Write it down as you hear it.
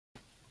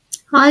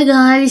Hi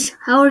guys,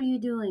 how are you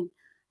doing?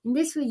 In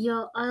this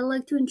video, I'd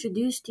like to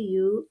introduce to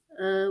you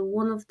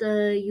one of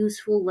the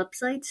useful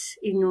websites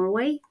in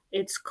Norway.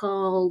 It's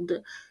called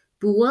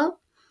BUA.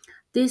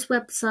 This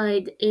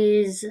website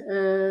is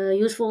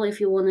useful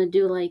if you want to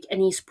do like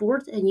any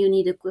sport and you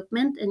need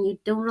equipment and you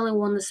don't really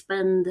want to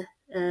spend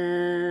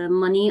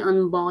money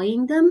on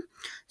buying them.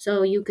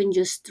 So you can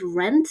just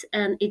rent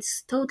and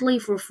it's totally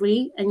for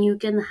free and you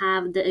can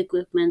have the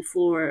equipment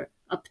for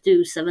up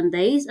to 7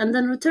 days and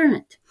then return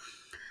it.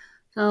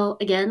 So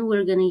again,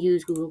 we're gonna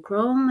use Google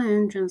Chrome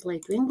and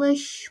translate to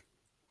English.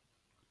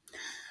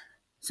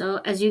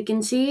 So as you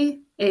can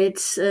see,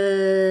 it's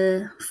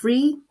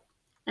free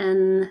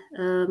and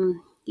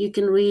you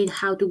can read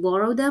how to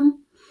borrow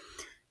them.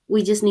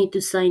 We just need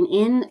to sign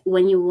in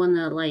when you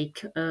wanna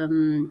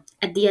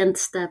at the end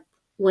step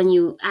when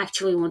you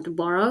actually want to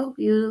borrow,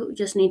 you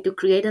just need to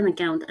create an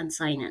account and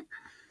sign in.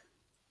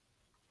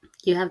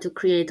 You have to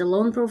create a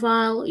loan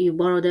profile, you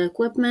borrow the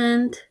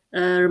equipment,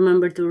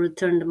 remember to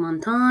return them on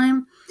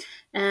time,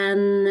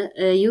 and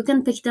you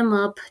can pick them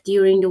up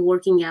during the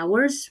working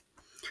hours.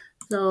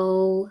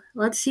 So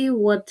let's see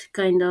what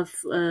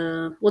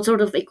what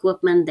sort of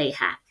equipment they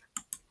have.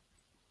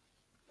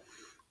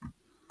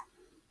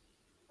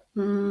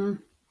 Mm,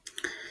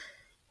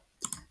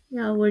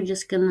 yeah, we're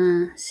just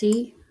gonna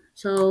see.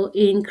 So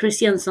in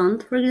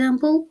Kristiansand, for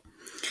example,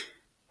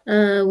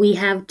 we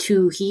have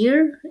two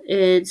here.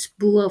 It's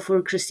BUA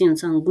for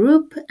Kristiansand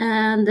Group,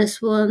 and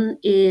this one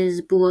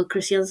is BUA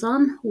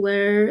Kristiansand,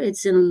 where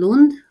it's in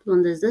Lund.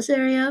 Lund is this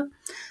area.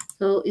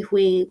 So if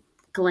we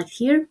collect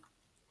here,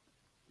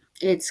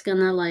 it's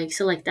gonna like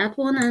select that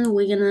one, and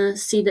we're gonna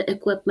see the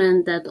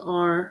equipment that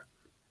are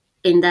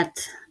in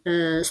that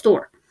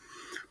store.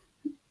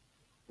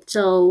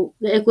 So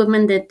the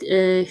equipment that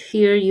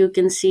here you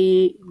can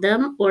see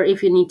them, or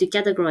if you need to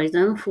categorize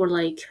them for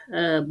like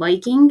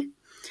biking,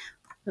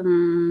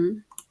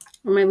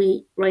 or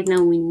maybe right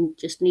now we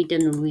just need the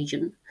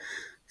Norwegian.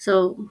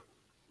 So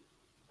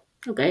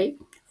okay,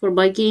 for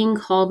biking,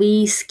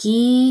 hobby,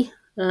 ski,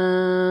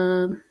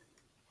 ball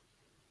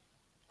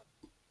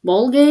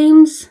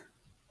games.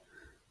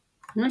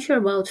 I'm not sure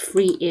about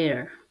free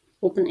air,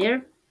 open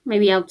air,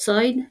 maybe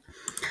outside.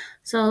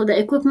 So the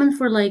equipment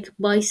for like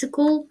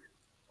bicycle,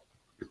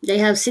 they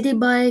have city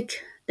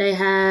bike, they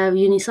have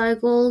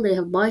unicycle, they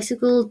have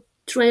bicycle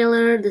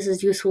trailer. This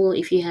is useful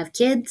if you have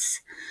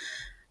kids.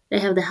 They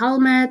have the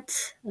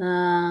helmet.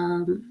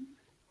 I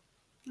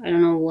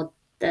don't know what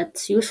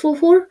that's useful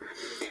for.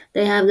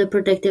 They have the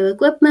protective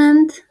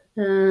equipment.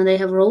 They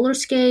have roller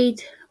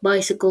skate,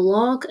 bicycle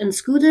lock, and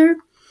scooter.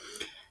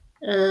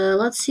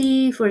 Let's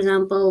see, for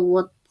example,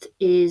 what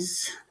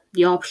is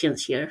the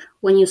options here.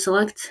 When you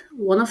select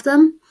one of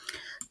them,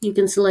 you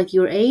can select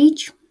your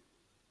age,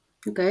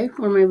 okay,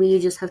 or maybe you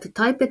just have to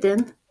type it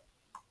in.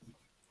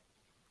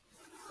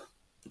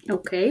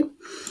 Okay.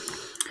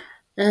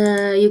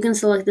 You can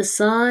select the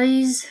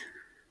size.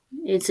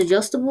 It's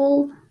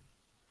adjustable.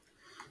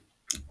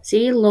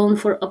 See, loan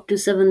for up to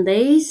 7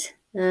 days.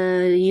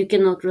 You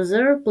cannot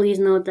reserve. Please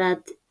note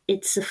that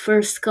it's a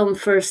first come,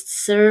 first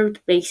served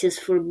basis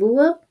for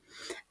BUA,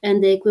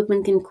 and the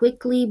equipment can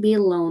quickly be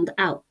loaned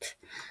out.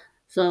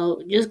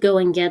 So just go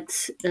and get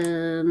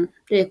the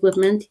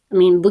equipment. I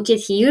mean, book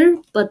it here,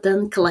 but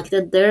then collect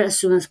it there as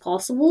soon as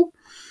possible.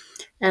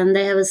 And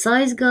they have a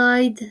size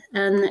guide,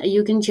 and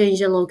you can change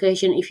the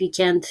location. If you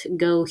can't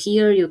go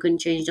here, you can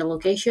change the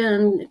location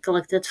and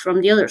collect it from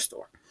the other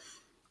store.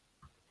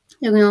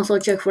 You can also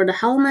check for the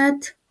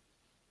helmet.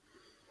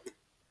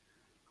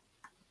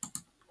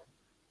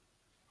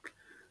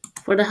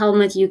 For the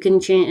helmet, you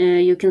can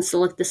you can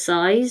select the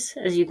size,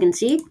 as you can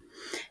see,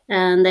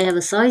 and they have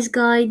a size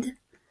guide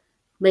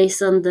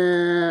based on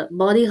the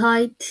body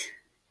height.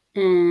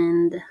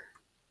 And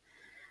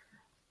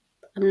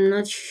I'm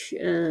not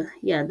sure.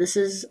 Yeah, this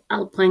is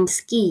alpine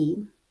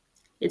ski.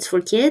 It's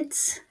for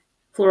kids.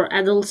 For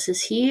adults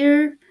is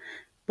here,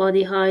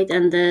 body height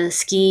and the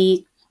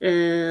ski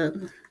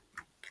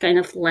kind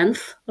of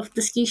length of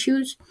the ski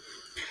shoes.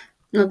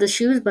 Not the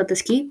shoes, but the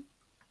ski.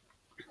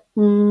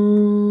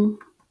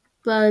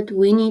 But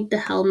we need the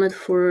helmet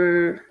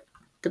for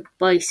the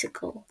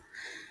bicycle.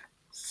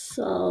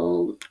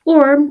 So,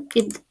 or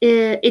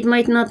it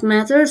might not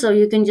matter. So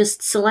you can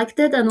just select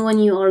it, and when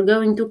you are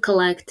going to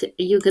collect,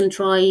 you can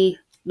try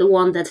the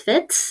one that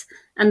fits,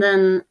 and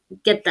then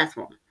get that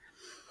one.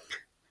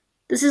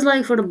 This is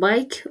like for the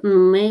bike.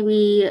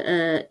 Maybe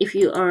if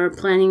you are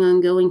planning on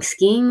going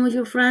skiing with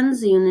your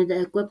friends, you need the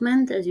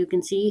equipment. As you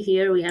can see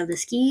here, we have the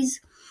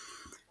skis.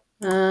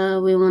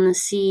 We want to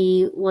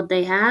see what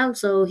they have.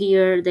 So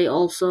here they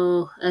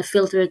also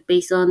filter it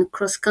based on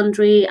cross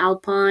country,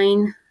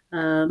 alpine,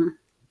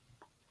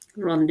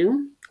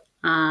 rondu,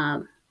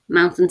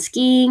 mountain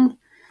skiing,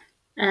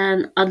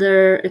 and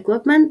other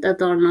equipment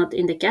that are not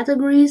in the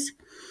categories.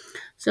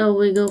 So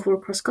we go for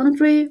cross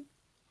country.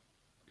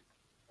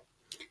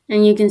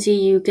 And you can see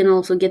you can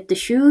also get the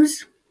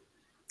shoes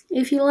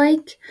if you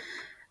like.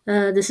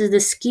 This is the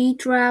ski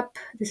trap.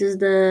 This is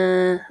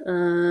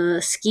the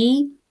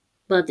ski,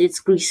 but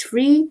it's grease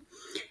free.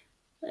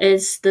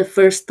 It's the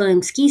first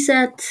time ski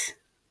set.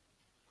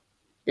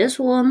 This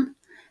one,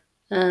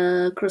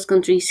 cross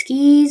country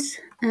skis,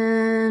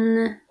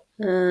 and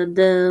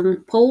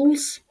the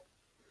poles,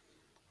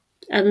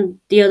 and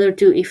the other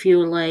two if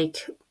you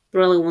like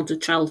really want to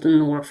travel to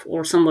north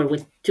or somewhere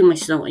with too much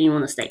snow and you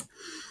want to stay.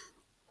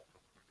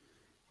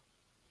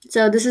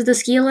 So this is the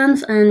ski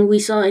length, and we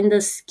saw in the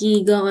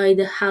ski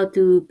guide how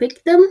to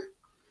pick them.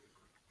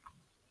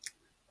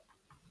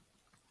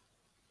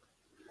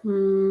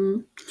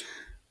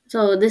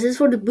 So this is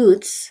for the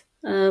boots.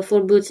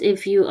 For boots,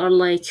 if you are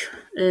like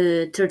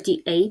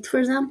 38, for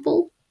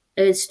example,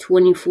 it's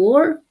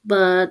 24,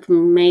 but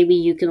maybe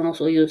you can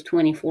also use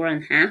 24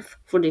 and a half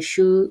for the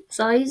shoe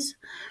size.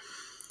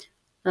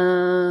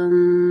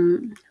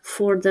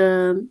 For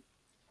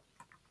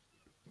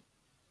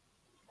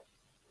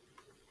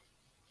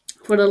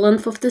the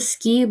length of the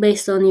ski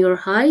based on your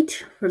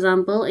height, for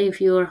example,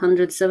 if you're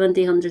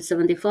 170,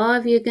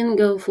 175, you can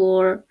go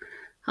for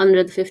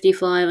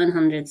 155 and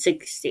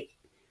 160.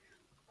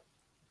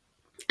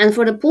 And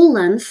for the pull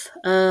length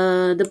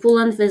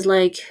is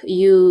like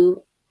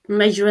you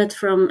measure it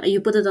from, you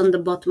put it on the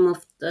bottom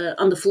of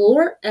on the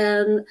floor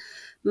and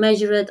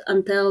measure it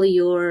until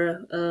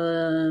your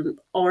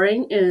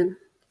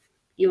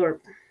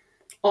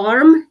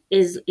arm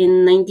is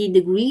in 90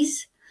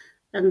 degrees,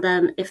 and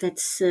then if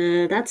it's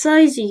that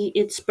size,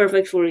 it's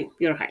perfect for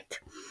your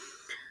height.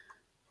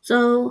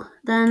 So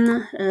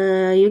then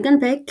you can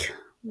pick.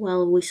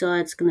 Well, we saw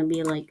it's gonna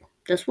be like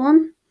this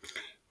one,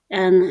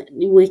 and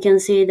we can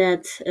see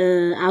that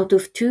out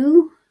of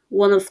two,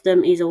 one of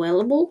them is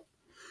available.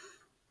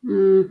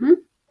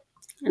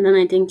 And then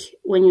I think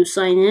when you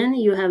sign in,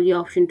 you have the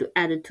option to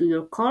add it to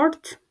your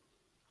cart.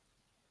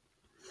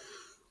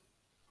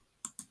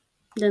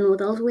 Then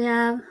what else we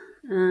have?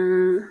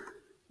 You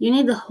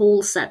need the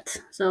whole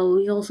set. So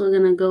we're also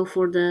gonna go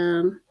for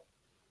the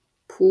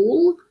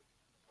pool.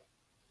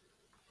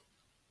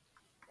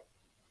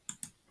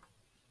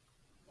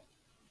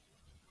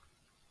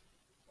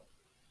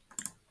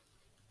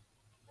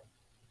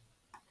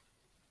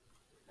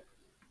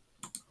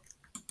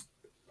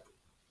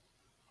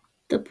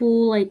 The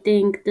pool, I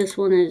think this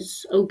one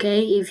is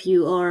okay if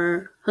you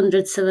are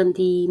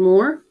 170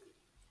 more.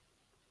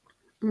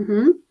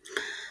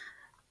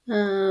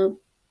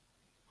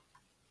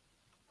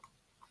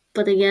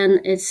 But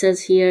again, it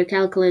says here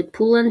calculate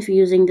pool length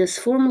using this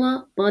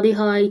formula, body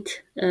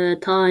height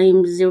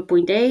times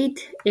 0.8,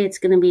 it's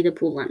going to be the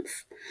pool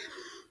length.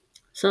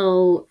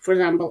 So, for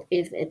example,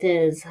 if it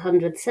is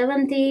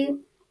 170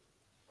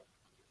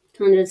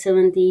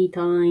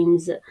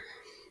 times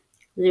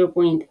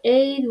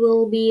 0.8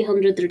 will be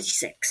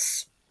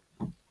 136.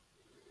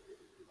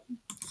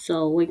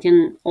 So we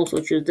can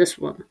also choose this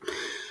one.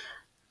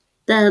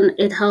 Then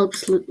it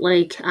helps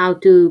like how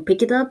to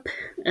pick it up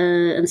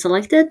and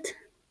select it.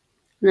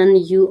 Then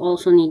you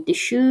also need the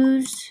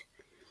shoes.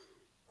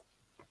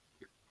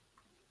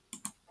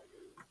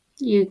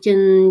 You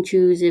can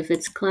choose if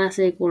it's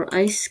classic or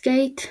ice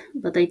skate,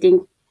 but I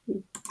think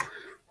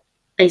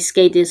ice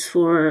skate is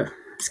for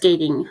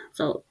skating,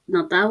 so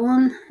not that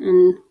one.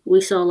 And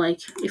we saw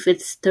like if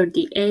it's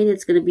 38,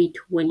 it's gonna be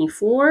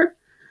 24.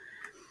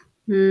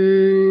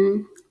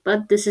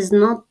 But this is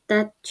not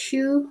that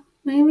shoe,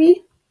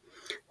 maybe.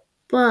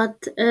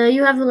 But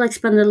you have to like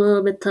spend a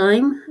little bit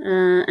time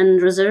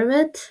and reserve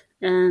it,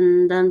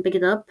 and then pick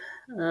it up.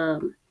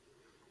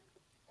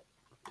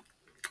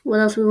 What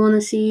else we want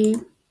to see?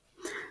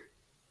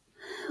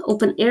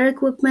 Open air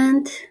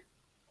equipment.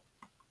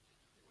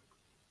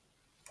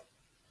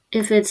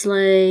 If it's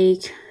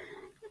like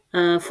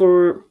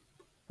for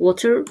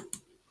water,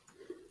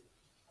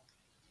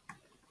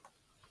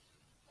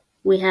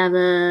 we have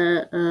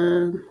a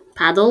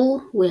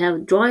paddle, we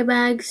have dry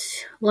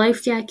bags,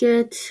 life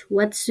jacket,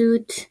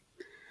 wetsuit,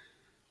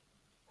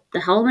 the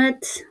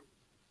helmet,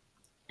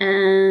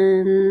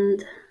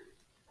 and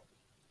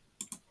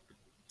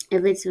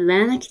if it's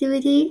van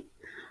activity,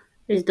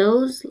 is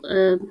those,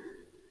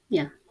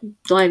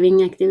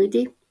 driving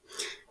activity.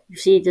 You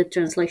see the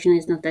translation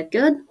is not that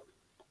good.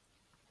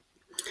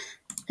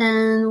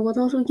 And what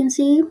else we can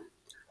see?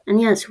 And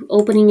yes,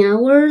 opening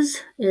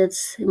hours,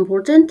 it's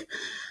important.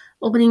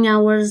 Opening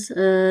hours,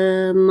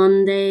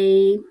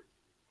 Monday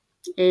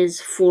is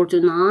 4 to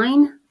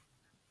 9.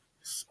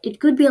 It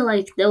could be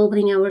like the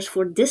opening hours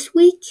for this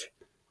week,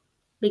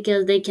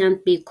 because they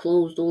can't be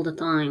closed all the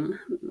time.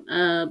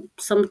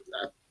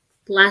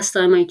 Last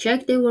time I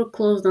checked, they were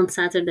closed on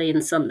Saturday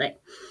and Sunday.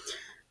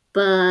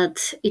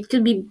 But it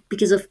could be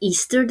because of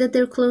Easter that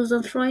they're closed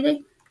on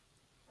Friday.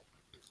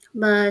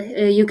 But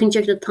you can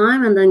check the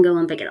time and then go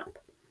and pick it up.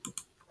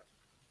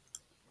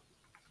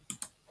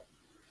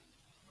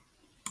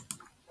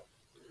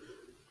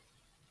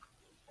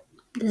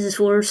 This is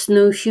for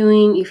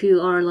snowshoeing if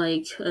you are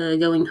like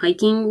going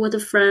hiking with a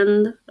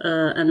friend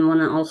and want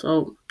to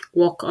also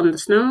walk on the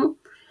snow.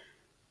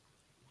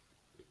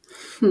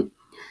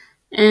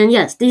 And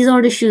yes, these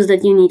are the shoes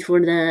that you need for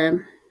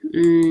the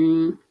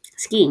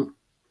skiing.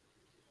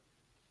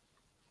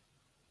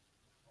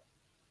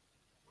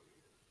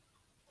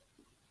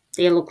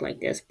 They look like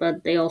this,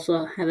 but they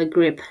also have a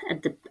grip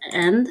at the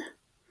end.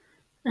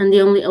 And the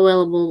only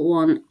available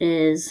one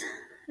is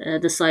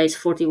the size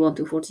 41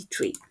 to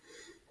 43.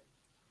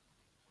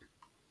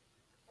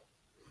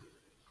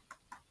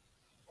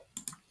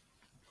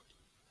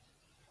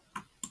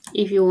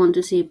 If you want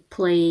to see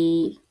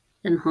play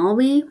and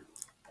hobby,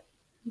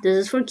 this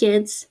is for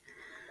kids.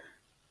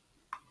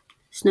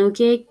 Snow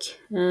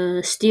cake,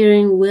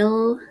 steering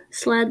wheel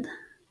sled,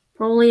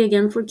 probably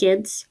again for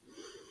kids.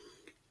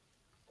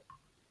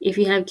 If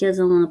you have kids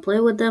and want to play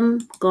with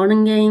them,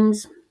 garden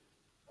games.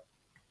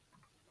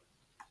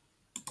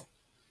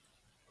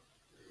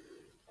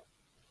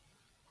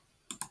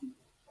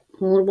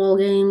 Rollerball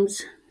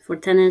games for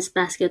tennis,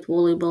 basket,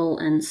 volleyball,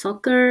 and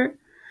soccer.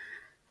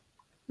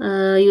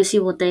 You see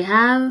what they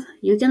have.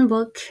 You can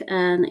book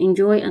and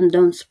enjoy and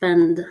don't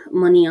spend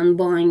money on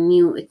buying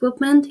new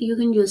equipment. You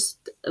can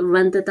just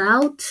rent it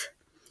out.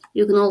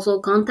 You can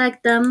also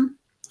contact them.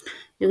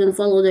 You can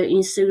follow their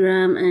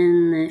Instagram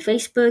and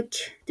Facebook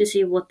to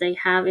see what they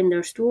have in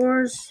their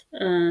stores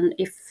and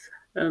if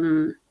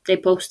they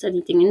post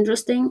anything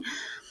interesting.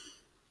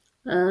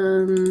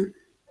 And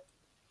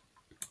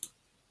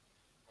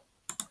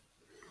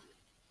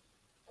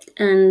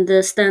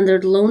the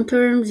standard loan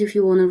terms, if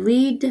you want to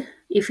read,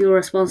 if you're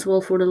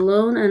responsible for the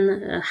loan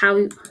and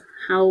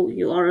how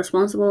you are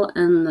responsible,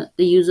 and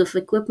the use of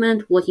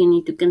equipment, what you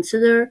need to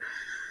consider,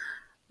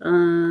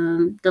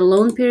 the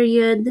loan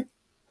period,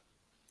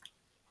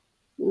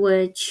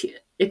 which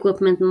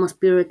equipment must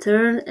be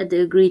returned at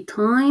the agreed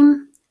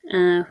time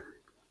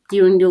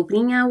during the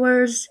opening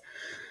hours,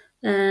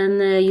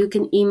 and you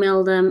can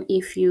email them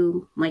if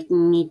you might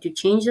need to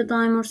change the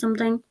time or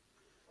something.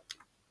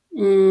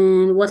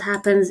 And what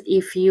happens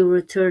if you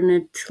return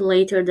it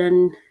later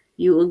than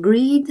you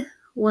agreed?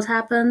 What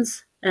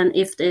happens? And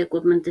if the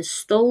equipment is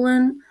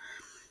stolen?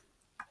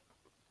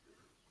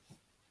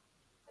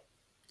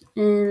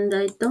 And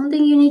I don't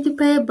think you need to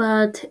pay,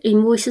 but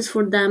invoices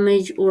for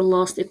damage or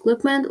lost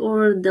equipment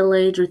or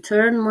delayed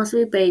return must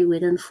be paid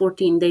within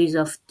 14 days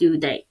of due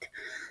date.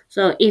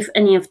 So if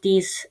any of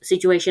these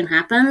situation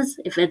happens,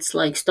 if it's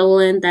like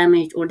stolen,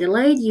 damaged, or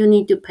delayed, you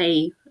need to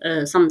pay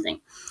something.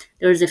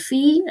 There's a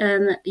fee,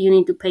 and you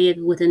need to pay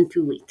it within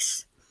 2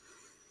 weeks.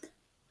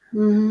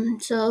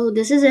 So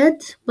this is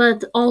it.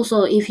 But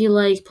also, if you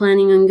like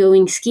planning on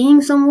going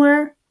skiing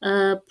somewhere,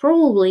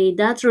 probably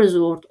that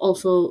resort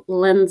also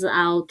lends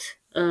out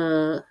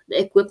the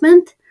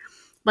equipment,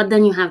 but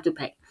then you have to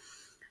pay.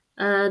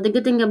 The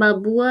good thing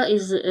about BUA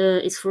is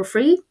it's for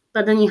free,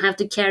 but then you have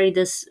to carry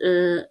this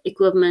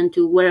equipment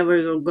to wherever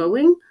you're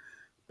going.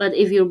 But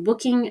if you're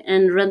booking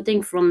and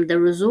renting from the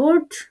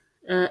resort,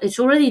 it's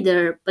already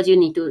there, but you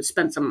need to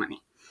spend some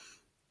money.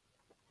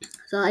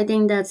 So I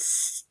think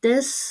that's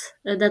this.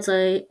 That's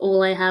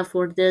all I have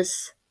for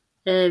this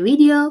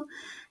video.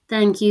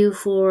 Thank you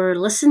for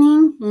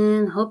listening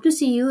and hope to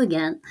see you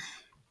again.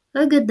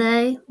 Have a good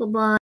day. Bye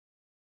bye.